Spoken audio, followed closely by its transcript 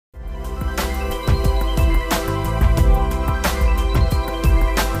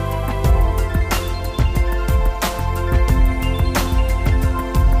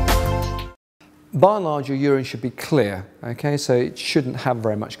by and large, your urine should be clear, okay? So it shouldn't have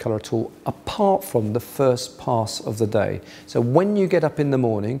very much colour at all, apart from the first pass of the day. So when you get up in the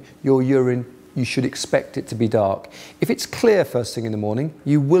morning, your urine, you should expect it to be dark. If it's clear first thing in the morning,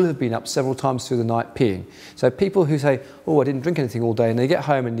 you will have been up several times through the night peeing. So people who say, oh, I didn't drink anything all day, and they get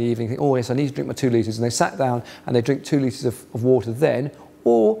home in the evening, think, oh yes, I need to drink my 2 litres, and they sat down and they drink 2 litres of water then,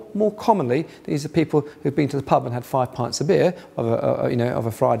 or more commonly, these are people who've been to the pub and had 5 pints of beer of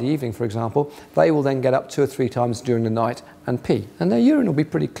a Friday evening, for example. They will then get up 2 or 3 times during the night and pee, and their urine will be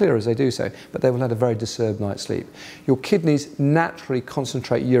pretty clear as they do so, but they will have a very disturbed night's sleep. Your kidneys naturally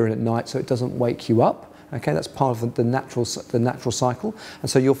concentrate urine at night so it doesn't wake you up. Okay, that's part of the natural cycle,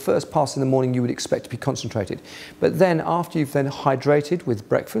 and so your first pass in the morning you would expect to be concentrated. But then after you've then hydrated with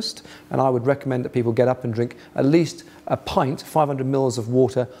breakfast, and I would recommend that people get up and drink at least a pint, 500 mils of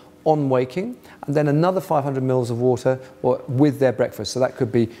water on waking, and then another 500 mils of water with their breakfast. So that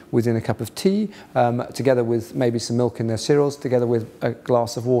could be within a cup of tea, together with maybe some milk in their cereals, together with a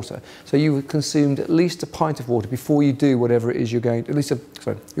glass of water. So you've consumed at least a pint of water before you do whatever it is you're going to,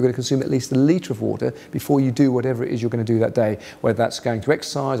 you're going to consume at least a litre of water before you do whatever it is you're going to do that day, whether that's going to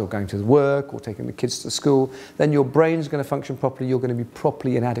exercise or going to work or taking the kids to school. Then your brain's going to function properly, you're going to be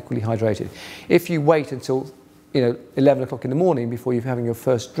properly and adequately hydrated. If you wait until 11 o'clock in the morning before you're having your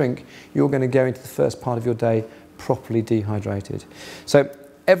first drink, you're going to go into the first part of your day properly dehydrated. So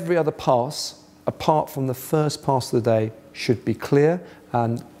every other pass, apart from the first pass of the day, should be clear,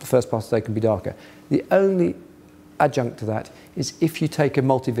 and the first pass of the day can be darker. The only adjunct to that is if you take a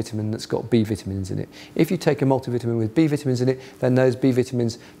multivitamin that's got B vitamins in it. If you take a multivitamin with B vitamins in it, then those B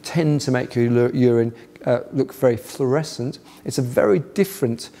vitamins tend to make your urine look very fluorescent. It's a very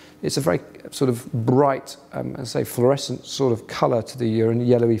sort of bright, fluorescent sort of colour to the urine,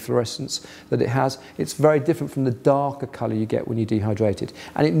 yellowy fluorescence that it has. It's very different from the darker colour you get when you're dehydrated.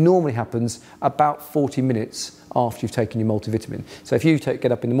 And it normally happens about 40 minutes after you've taken your multivitamin. So if you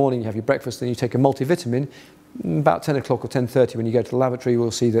get up in the morning, you have your breakfast, and you take a multivitamin, about 10 o'clock or 10:30 when you go to the laboratory, you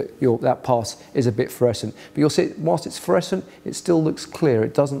will see that that pass is a bit fluorescent. But you'll see, whilst it's fluorescent, it still looks clear.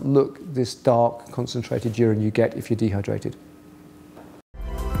 It doesn't look this dark, concentrated urine you get if you're dehydrated.